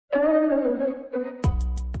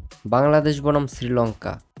বাংলাদেশ বনাম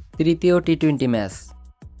শ্রীলঙ্কা তৃতীয় টি-20 ম্যাচ।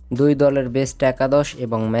 দুই দলের বেস্ট একাদশ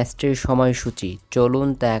এবং ম্যাচটির সময়সূচি চলুন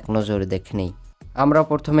তা এক নজরে দেখে নেই। আমরা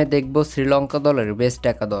প্রথমে দেখব শ্রীলঙ্কা দলের বেস্ট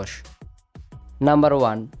একাদশ। Number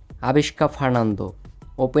 1 Avishka Fernando,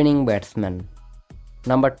 opening batsman.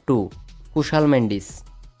 Number 2 Kushal Mendis,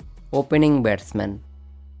 opening batsman.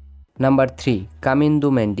 Number 3 Kamindu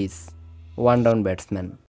Mendis, one down batsman.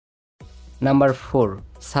 Number 4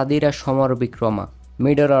 Sadeera সমর Wickrama,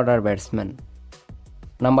 middle order batsman.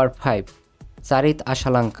 Number 5 চারিত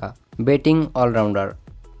Asalanka, batting allrounder.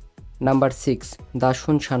 Number 6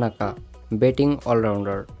 Dasun Shanaka, batting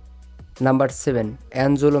allrounder. Number 7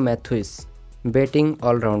 Angelo Mathews, batting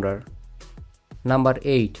allrounder. Number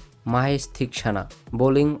 8 Mahesh Theekshana,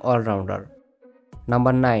 bowling allrounder.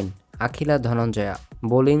 Number 9 Akhila Dhananjaya,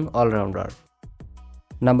 bowling allrounder.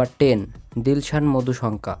 Number 10 Dilshan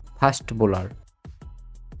Madushanka, fast bowler.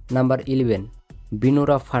 Number 11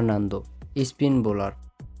 Binura Fernando, spin bowler.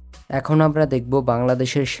 এখন আমরা দেখব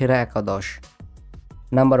বাংলাদেশের সেরা একাদশ।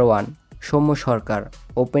 Number 1 Soumya Sarkar,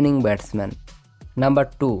 opening batsman. Number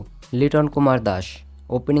 2 Liton Kumar Das,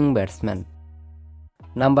 opening batsman.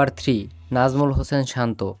 Number 3 Nazmul Hossain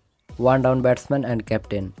Shanto, one down batsman and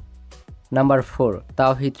captain. Number 4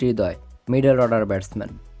 Towhid Hridoy, middle order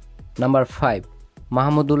batsman. Number 5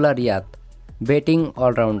 Mahmudullah Riyad, batting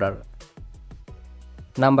allrounder.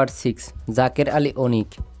 Number 6 Zaker Ali Anik,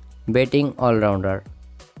 batting allrounder.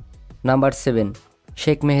 Number 7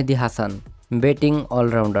 Sheikh Mehedi Hasan, batting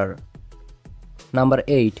allrounder. Number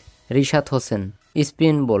 8 Rishad Hossain,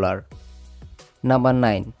 spin bowler. Number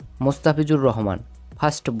 9 Mustafizur Rahman,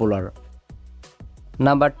 fast bowler.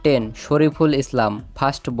 Number 10 Shariful Islam,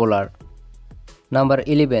 fast bowler. Number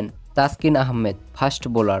 11 Taskin Ahmed, fast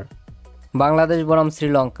bowler. Bangladesh বনাম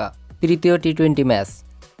শ্রীলঙ্কা তৃতীয় টি-20 match.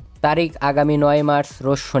 তারিখ আগামী 9 March,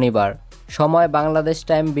 রোজ শনিবার। সময় Bangladesh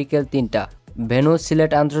time বিকেল 3টা। Venue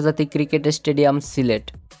Sylhet আন্তর্জাতিক cricket stadium, Sylhet.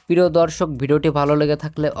 প্রিয় দর্শক, ভিডিওটি ভালো লেগে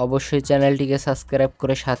থাকলে অবশ্যই চ্যানেলটিকে সাবস্ক্রাইব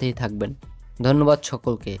করে সাথেই থাকবেন। ধন্যবাদ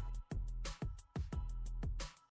সকলকে।